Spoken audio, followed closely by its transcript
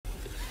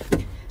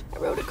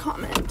wrote a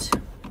comment.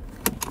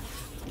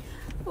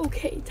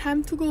 Okay,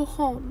 time to go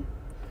home.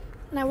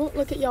 And I won't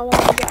look at y'all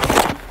while I'm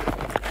driving.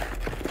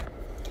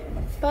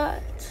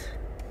 But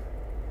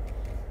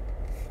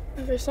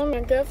if there's some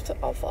gift,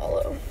 I'll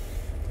follow.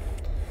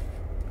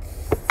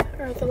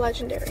 Or the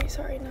legendary,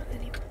 sorry, not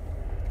any.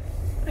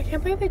 I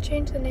can't believe they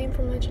changed the name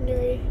from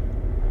legendary.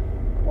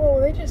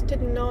 Whoa, they just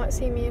did not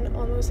see me and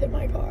almost hit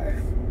my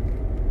car.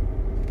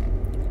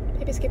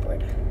 Baby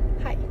skateboard.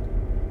 Hi.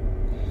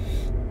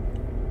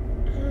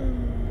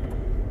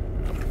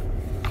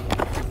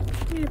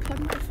 I need to plug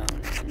my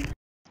phone in.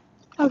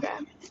 Okay.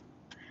 I'm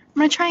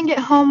gonna try and get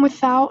home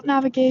without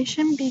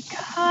navigation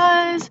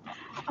because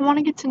I want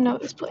to get to know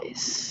this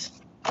place.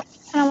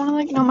 And I want to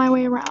like know my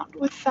way around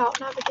without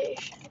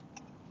navigation.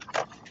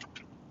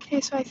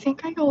 Okay, so I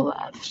think I go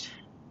left.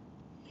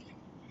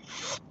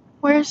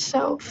 Where's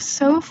Soph?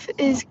 Soph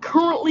is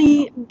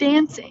currently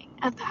dancing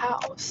at the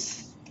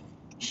house.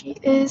 She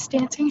is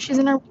dancing. She's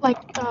in her like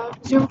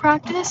Zoom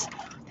practice.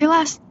 They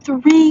last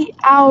 3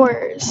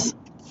 hours,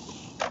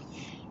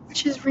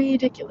 which is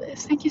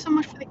ridiculous. Thank you so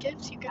much for the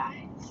gifts, you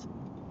guys.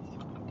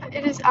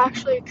 It is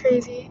actually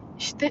crazy.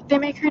 They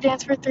make her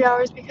dance for 3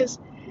 hours because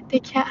they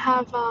can't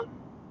have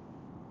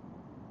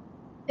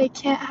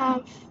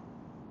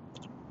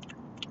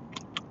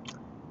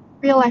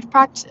real life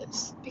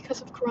practices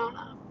because of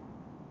Corona.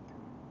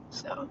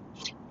 So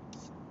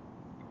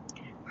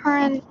her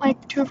and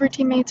like 2 of her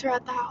teammates are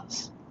at the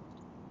house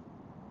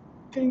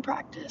doing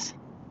practice.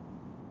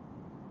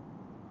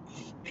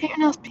 Paint your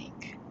nails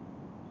pink.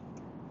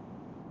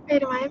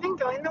 Wait, am I even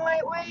going the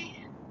right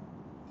way?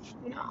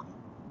 No.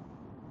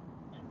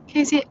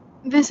 Okay, see,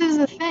 this is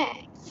the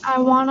thing. I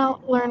want to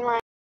learn where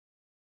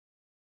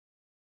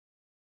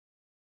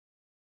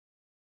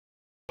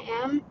I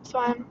am, so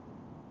I'm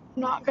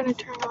not going to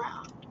turn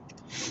around.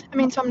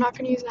 So I'm not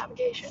going to use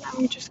navigation.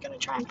 I'm just going to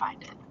try and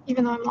find it,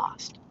 even though I'm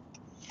lost.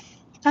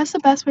 That's the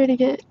best way to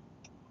get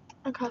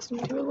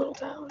accustomed to a little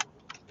town.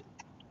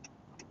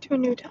 To a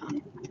new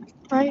town,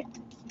 right?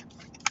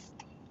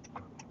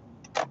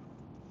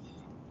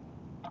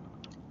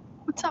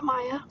 What's up,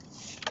 Maya?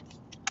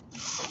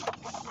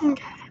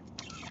 Okay.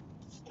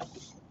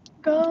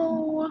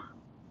 Go.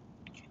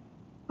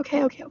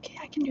 Okay.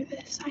 I can do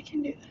this.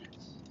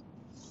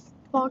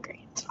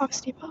 Walgreens,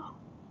 Office Depot.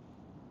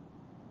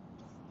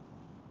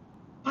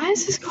 Why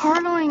is this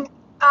car going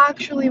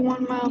actually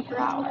 1 mile per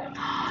hour?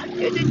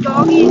 There's a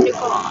doggy in the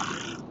car.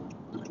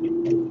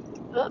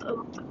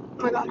 Uh-oh.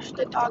 Oh my gosh,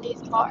 the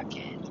doggy's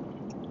barking.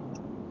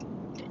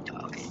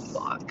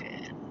 Oh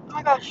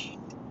my gosh.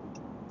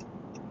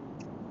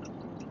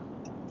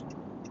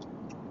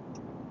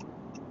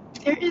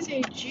 There is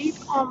a Jeep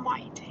on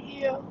my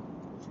tail.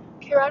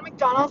 Okay, we're at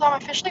McDonald's. I'm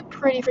officially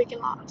pretty freaking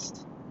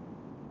lost.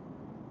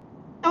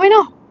 Oh, wait,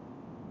 no.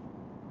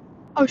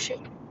 Oh, shoot.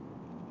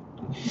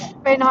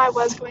 Right now I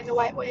was going the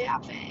right way, I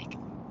think.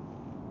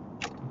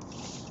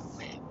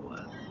 Wait,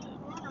 what?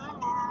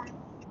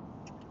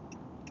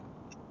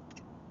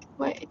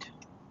 Wait.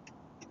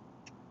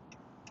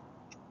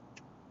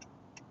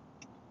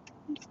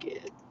 Let's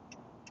get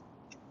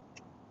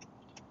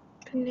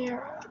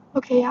Panera.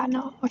 Okay, yeah,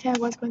 no. Okay, I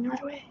was going the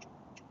right way.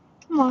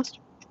 I'm lost.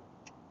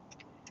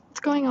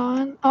 What's going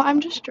on? Oh, I'm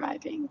just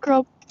driving.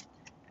 Girl,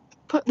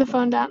 put the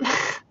phone down.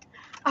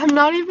 I'm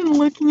not even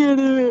looking at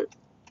it.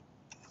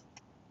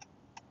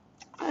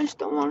 I just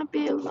don't want to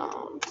be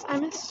alone. I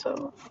miss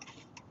Soph.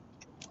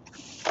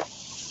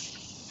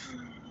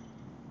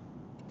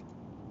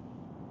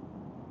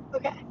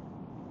 Okay.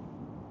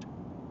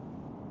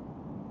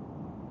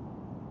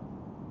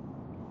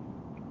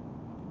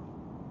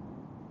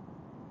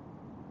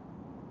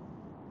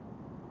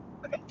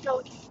 Okay, no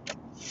looking.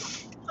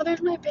 Oh,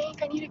 there's my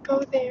bank. I need to go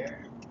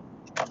there.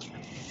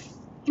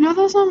 You know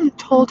those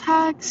toll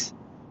tags?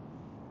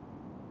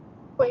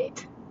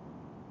 Wait.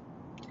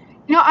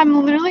 You know,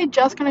 I'm literally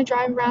just gonna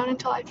drive around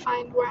until I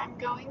find where I'm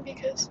going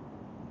because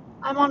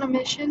I'm on a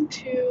mission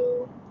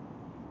to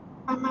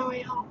find my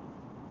way home.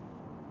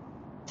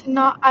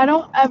 I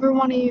don't ever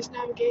want to use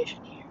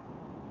navigation here.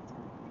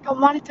 Like, I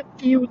want it to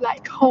feel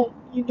like home,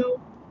 you know?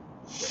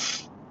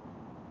 It's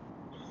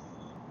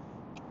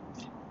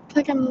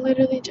like I'm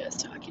literally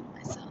just talking to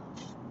myself.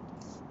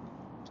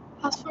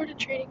 Fast forward to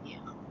trading you.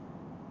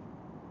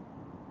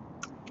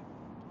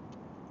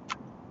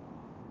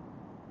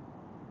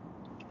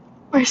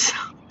 Where's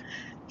Soph?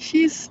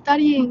 She's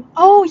studying.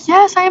 Oh,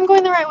 yes, I am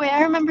going the right way.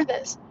 I remember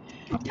this.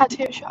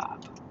 Tattoo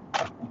shop.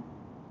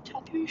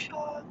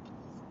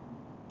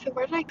 Okay,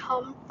 where did I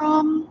come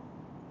from?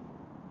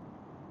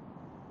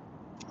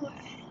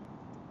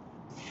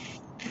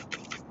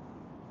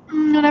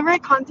 Whenever I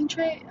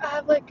concentrate, I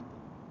have like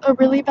a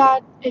really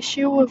bad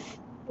problem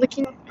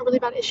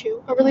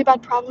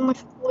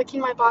with licking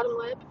my bottom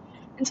lip.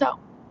 And so,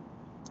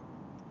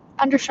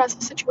 under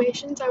stressful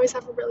situations, I always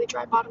have a really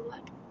dry bottom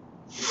lip.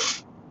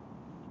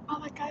 Oh,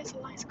 that guy's a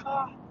nice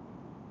car.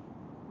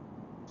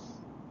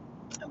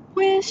 I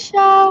wish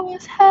I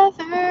was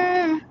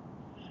Heather.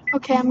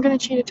 Okay, I'm gonna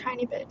cheat a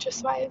tiny bit just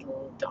so I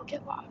don't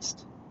get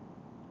lost.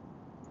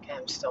 Okay,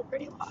 I'm still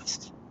pretty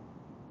lost.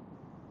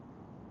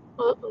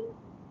 Uh-oh.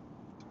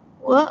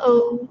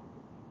 Whoa.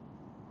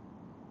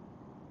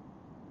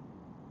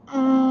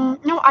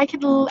 No, I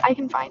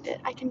can find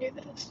it. I can do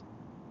this.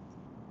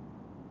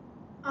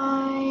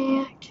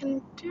 I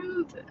can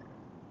do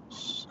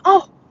this.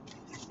 Oh,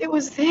 it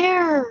was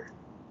there.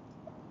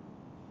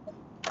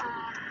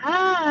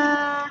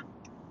 Aha.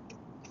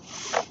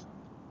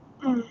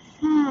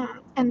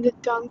 And the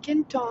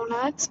Dunkin'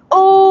 Donuts.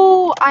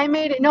 Oh, I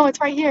made it. No, it's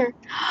right here.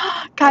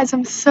 Guys,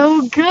 I'm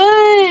so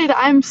good.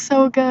 I'm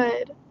so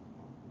good.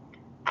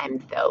 I'm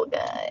so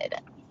good.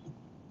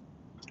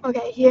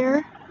 Okay,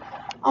 here.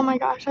 Oh my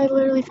gosh, I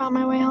literally found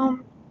my way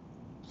home.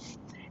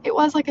 It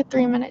was like a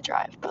 3-minute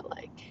drive, but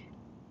like,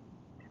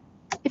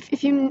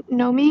 if you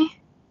know me.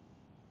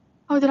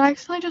 Oh, did I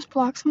accidentally just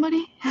block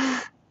somebody?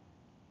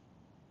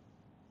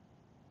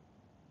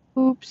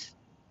 Oops.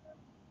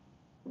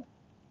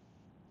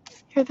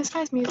 Hear this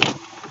guy's music.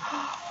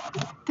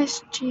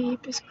 This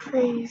Jeep is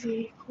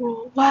crazy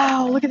cool.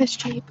 Wow, look at this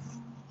Jeep.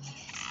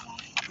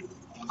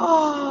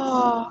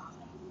 Oh,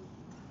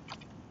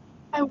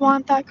 I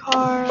want that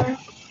car.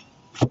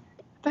 I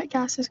bet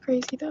gas is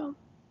crazy though.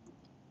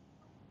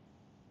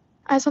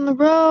 Eyes on the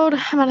road.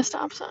 I'm at a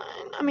stop sign.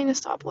 I mean a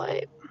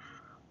stoplight.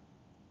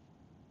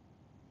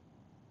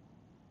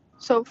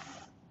 So,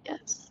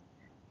 yes.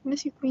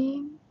 Miss you,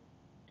 Queen.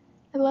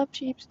 I love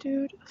Jeeps,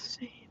 dude.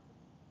 Same.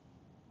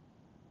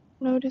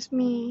 Notice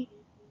me.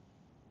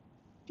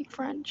 Speak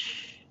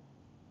French.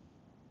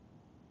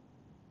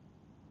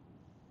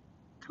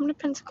 Come to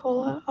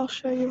Pensacola. I'll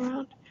show you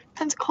around.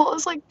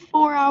 Pensacola's like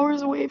 4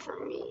 hours away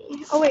from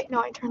me. Oh wait,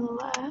 no, I turn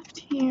left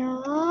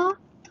here.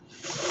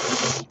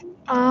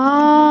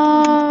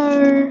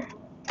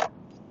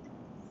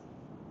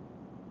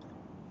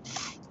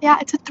 Yeah,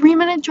 it's a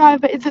 3-minute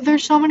drive, but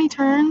there's so many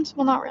turns.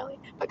 Well, not really,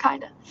 but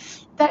kinda.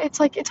 That it's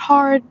like, it's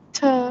hard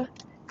to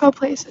go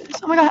places.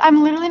 Oh my god,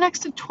 I'm literally next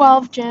to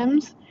 12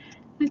 gyms,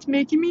 and it's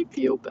making me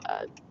feel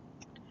bad.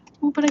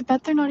 Ooh, but I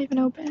bet they're not even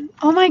open.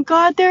 Oh my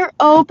god, they're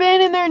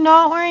open and they're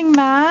not wearing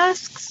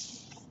masks?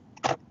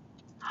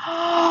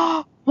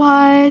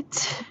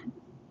 What?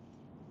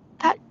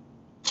 That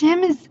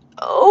gym is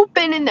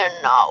open and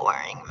they're not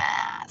wearing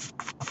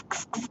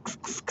masks.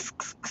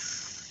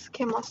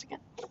 Okay, I'm lost again.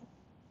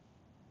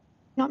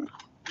 No, I'm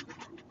not.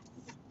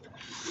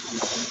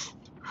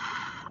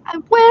 I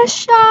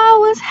wish I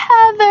was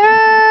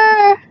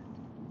Heather.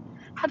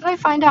 How did I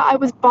find out I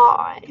was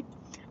bi?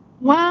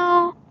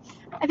 Well,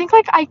 I think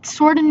like I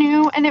sort of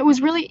knew, and it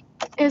was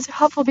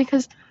helpful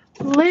because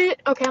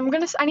okay,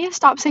 I need to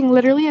stop saying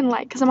literally and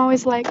like, because I'm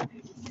always like,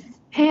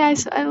 hey, I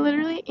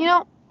literally, you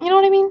know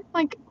what I mean?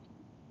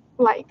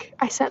 Like,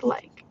 I said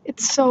like.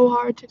 It's so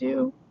hard to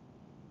do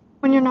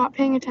when you're not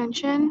paying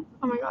attention.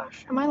 Oh my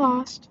gosh, am I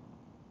lost?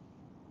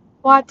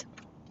 What?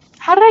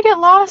 How did I get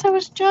lost? I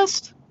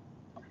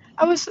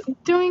was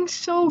doing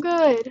so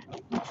good.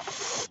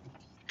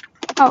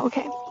 Oh,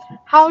 okay.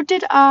 How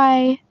did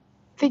I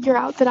figure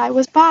out that I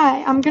was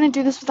bi? I'm gonna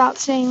do this without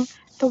saying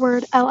the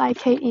word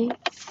L-I-K-E.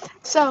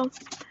 So,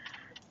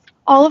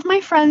 all of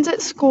my friends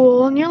at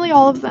school, nearly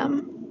all of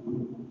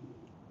them,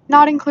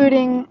 not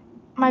including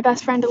my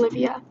best friend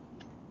Olivia,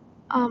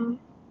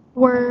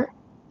 were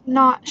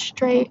not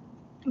straight,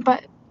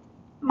 but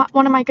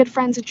one of my good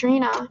friends,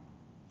 Adrena,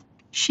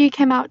 she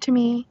came out to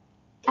me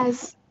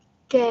as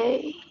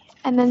gay,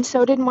 and then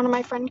so did one of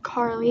my friend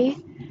Carly.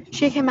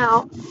 She came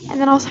out, and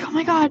then I was like, oh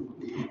my god,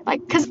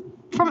 like, cause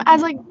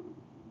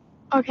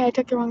okay, I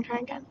took the wrong turn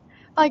again.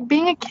 Like,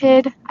 being a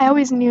kid, I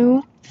always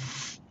knew,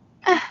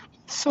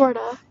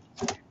 sorta.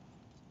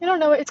 I don't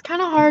know, it's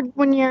kind of hard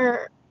when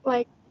you're,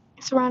 like,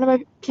 surrounded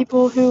by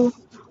people who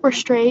were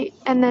straight,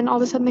 and then all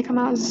of a sudden they come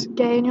out as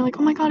gay, and you're like,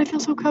 oh my god, I feel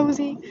so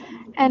cozy,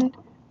 and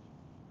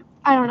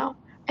I don't know.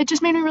 It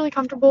just made me really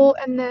comfortable,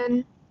 and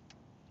then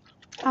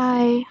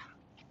I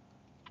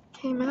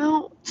came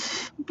out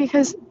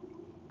because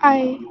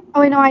I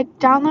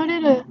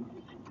downloaded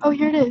oh,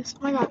 here it is.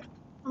 Oh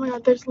my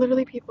god, there's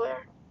literally people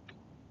there.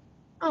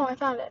 Oh, I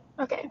found it.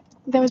 Okay.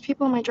 There was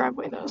people in my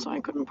driveway though, so I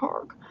couldn't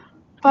park.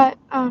 But,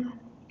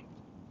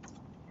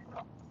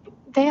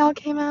 they all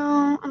came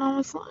out and I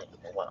was like,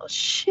 well,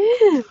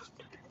 shoot.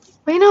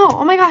 Wait, no.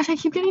 Oh my gosh, I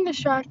keep getting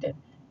distracted.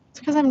 It's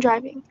because I'm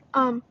driving.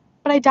 But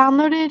I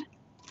downloaded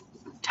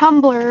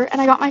Tumblr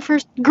and I got my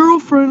first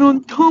girlfriend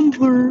on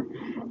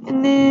Tumblr.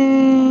 And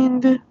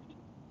then,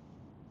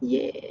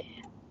 yeah.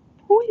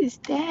 Who is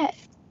that?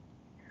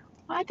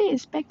 Why they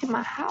inspecting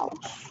my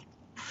house?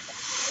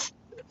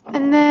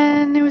 And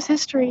then it was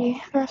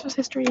history. The rest was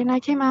history. And I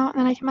came out,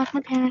 and then I came out to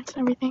my parents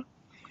and everything.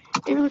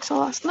 They looked so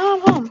lost. Now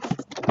I'm home.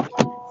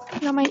 I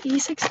got my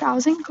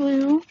E6000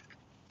 glue.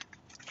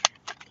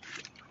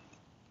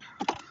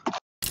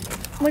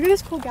 Look at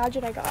this cool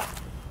gadget I got.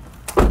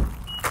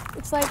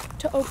 It's like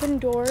to open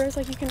doors.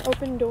 Like you can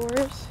open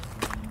doors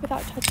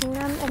without touching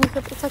them. And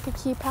it's like a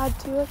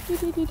keypad too. Like,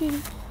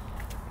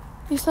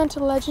 you sent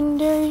a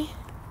legendary.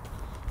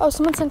 Oh,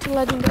 someone sent a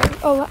legendary.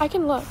 Oh, I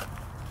can look.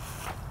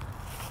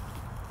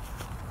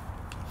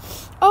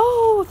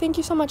 Oh, thank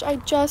you so much. I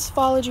just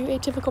followed you,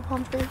 Atypical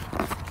Palm Tree.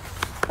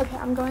 Okay,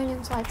 I'm going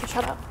in, so I have to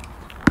shut up.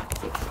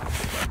 There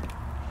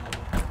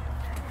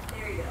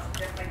you go,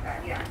 just like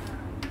that, yeah.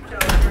 So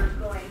you're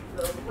going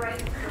to the right,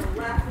 to the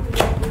left.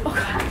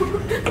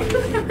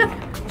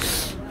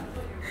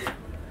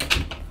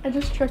 I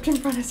just tripped in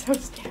front of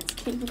Soph's dance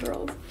team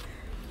girls.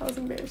 That was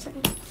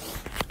embarrassing.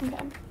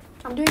 Okay,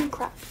 I'm doing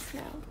crafts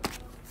now.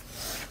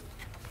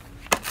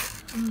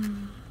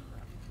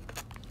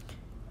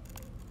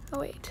 Oh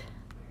wait.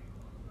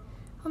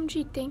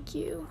 OMG, thank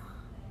you.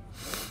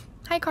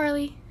 Hi,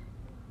 Carly.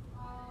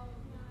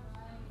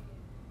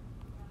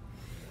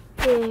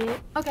 Yeah.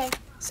 Okay,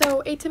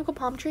 so atypical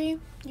palm tree.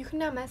 You can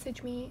now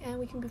message me and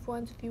we can be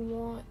friends if you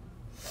want.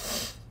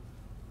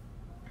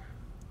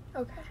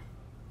 Okay.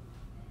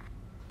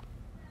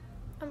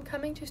 I'm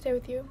coming to stay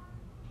with you.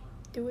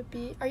 Do it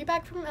be. Are you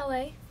back from LA?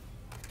 Are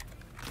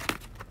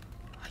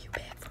you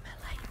back from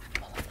LA?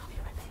 Hold on, I'll be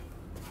right back.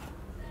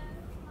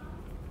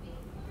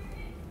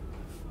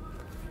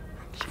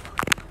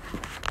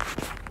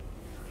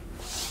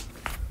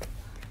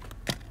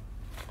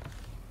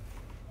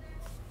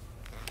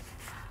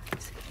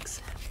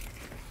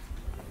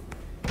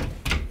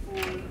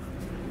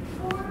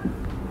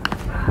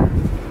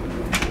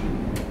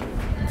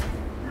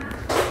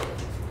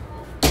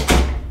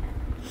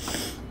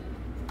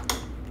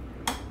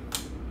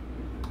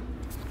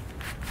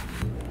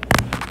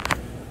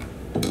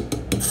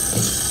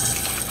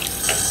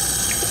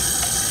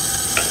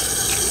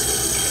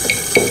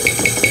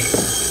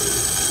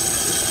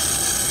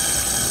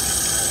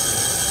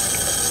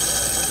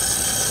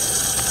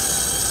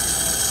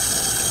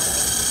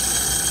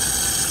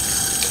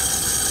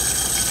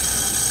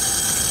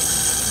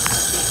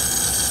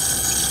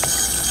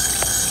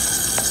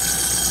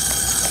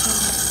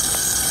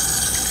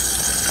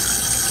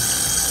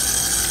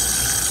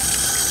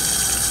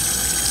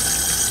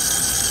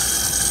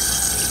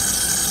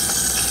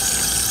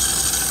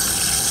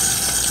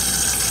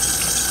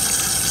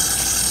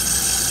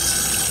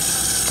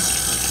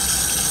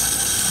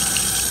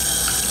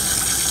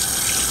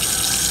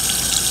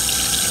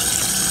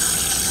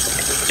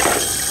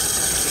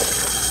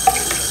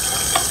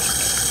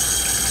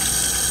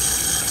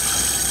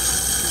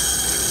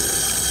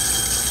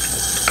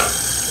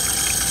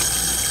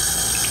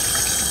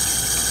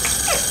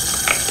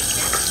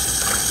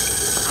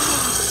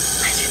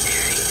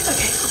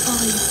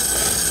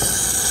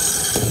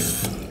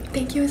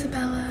 Thank you,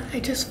 Isabella. I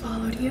just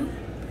followed you.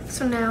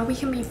 So now we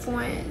can be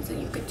friends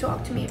and you can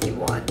talk to me if you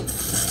want.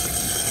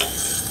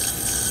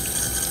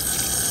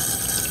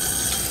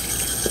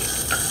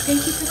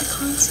 Thank you for the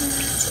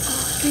concerts.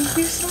 Oh, thank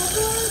you so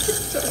much.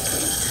 It's so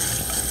sweet.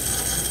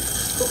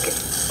 Okay.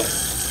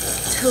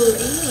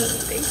 Delaney,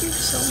 thank you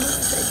so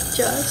much. I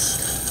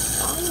just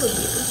followed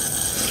you.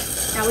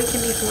 Now we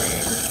can be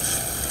friends.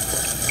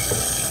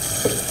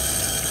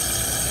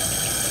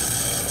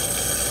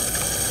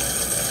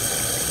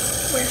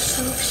 Where's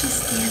Soph? She's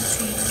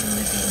dancing in the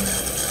living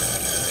room.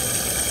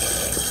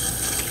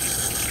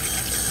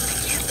 I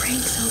can't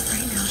prank Soph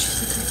right now. She's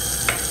with her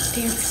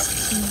dance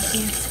team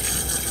dancing.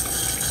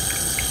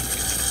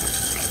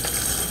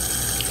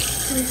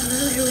 I'm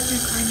literally here with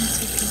my car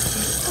message.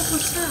 Oh,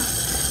 what's up?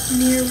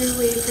 Near me,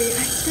 Wavery.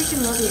 I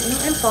freaking love you. No,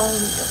 I'm following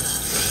you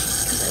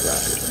because I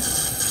love you.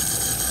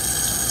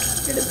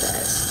 You're the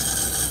best.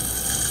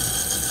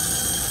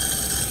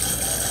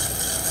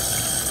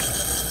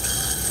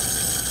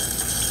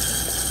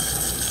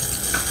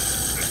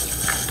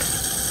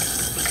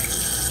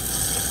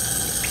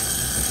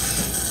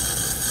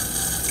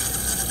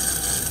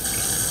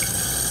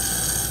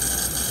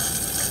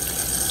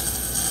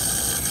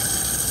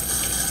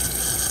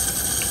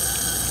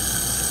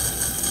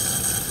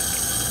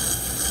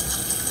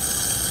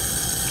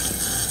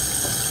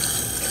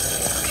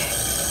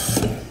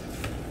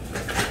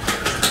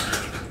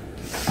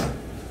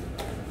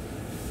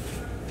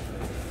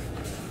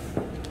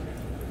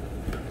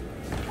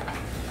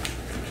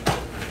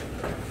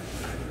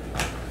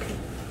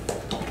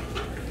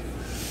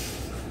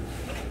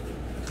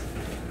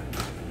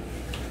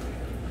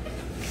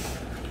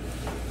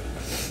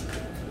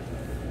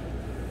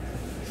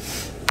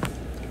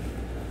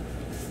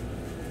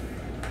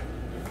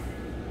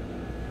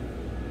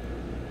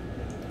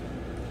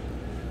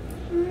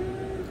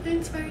 I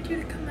inspired you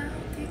to come out.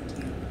 Thank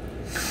you.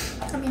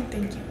 I mean,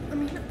 thank you. I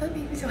mean, that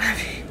made me so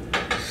happy.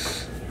 I'm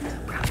so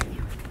proud of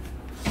you.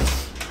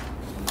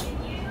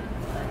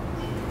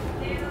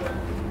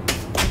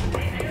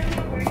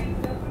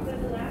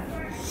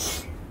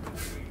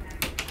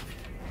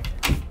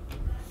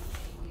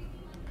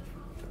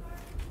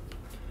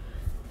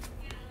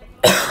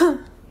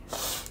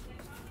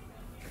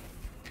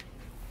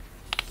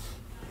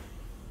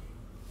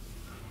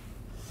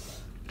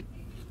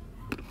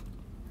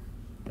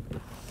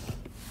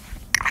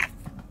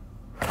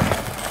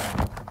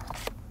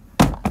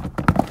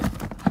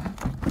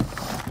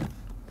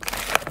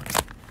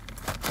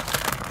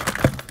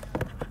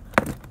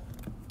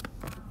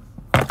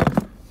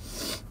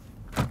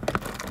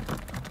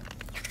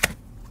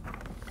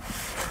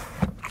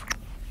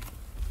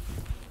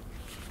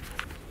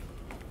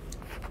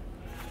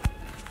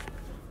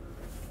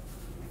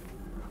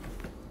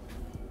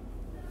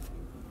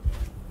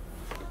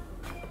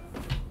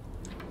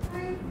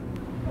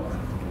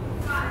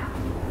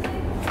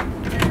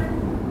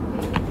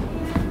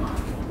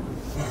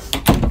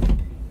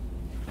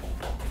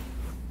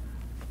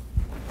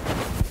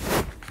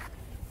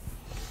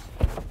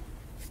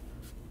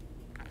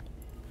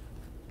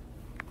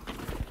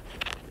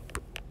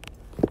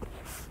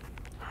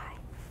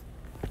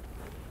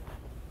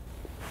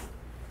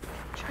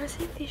 Let's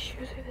see if these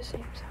shoes are the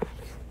same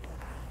size.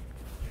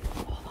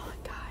 Hold on,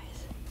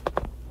 guys.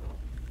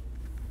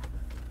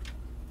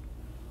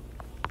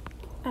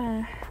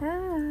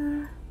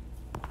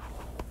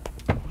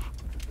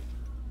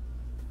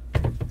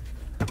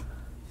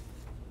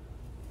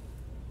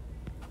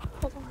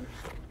 Hold on.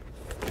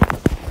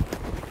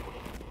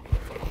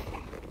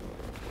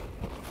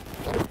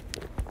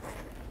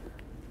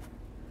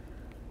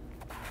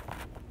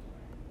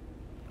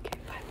 Okay,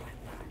 fine.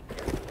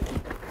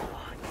 Hold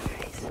on,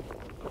 guys.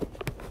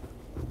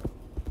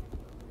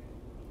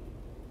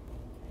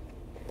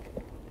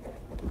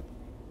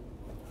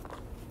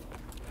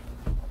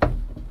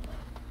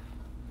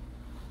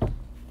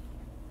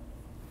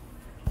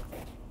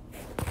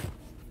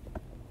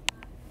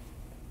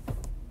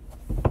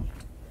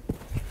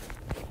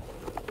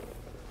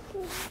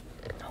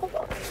 Hold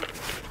on.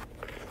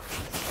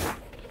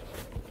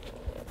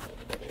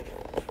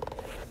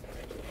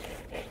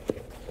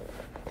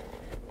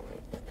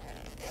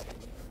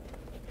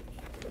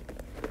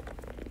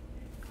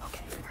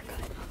 Okay, we're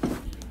good.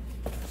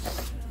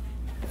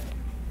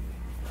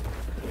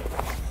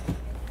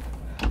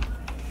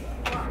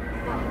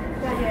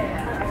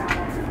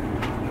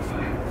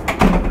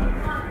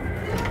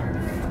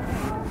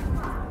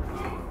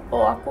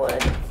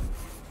 Awkward.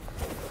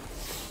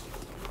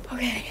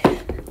 Okay,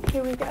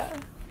 here we go.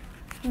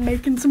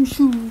 Making some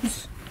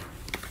shoes.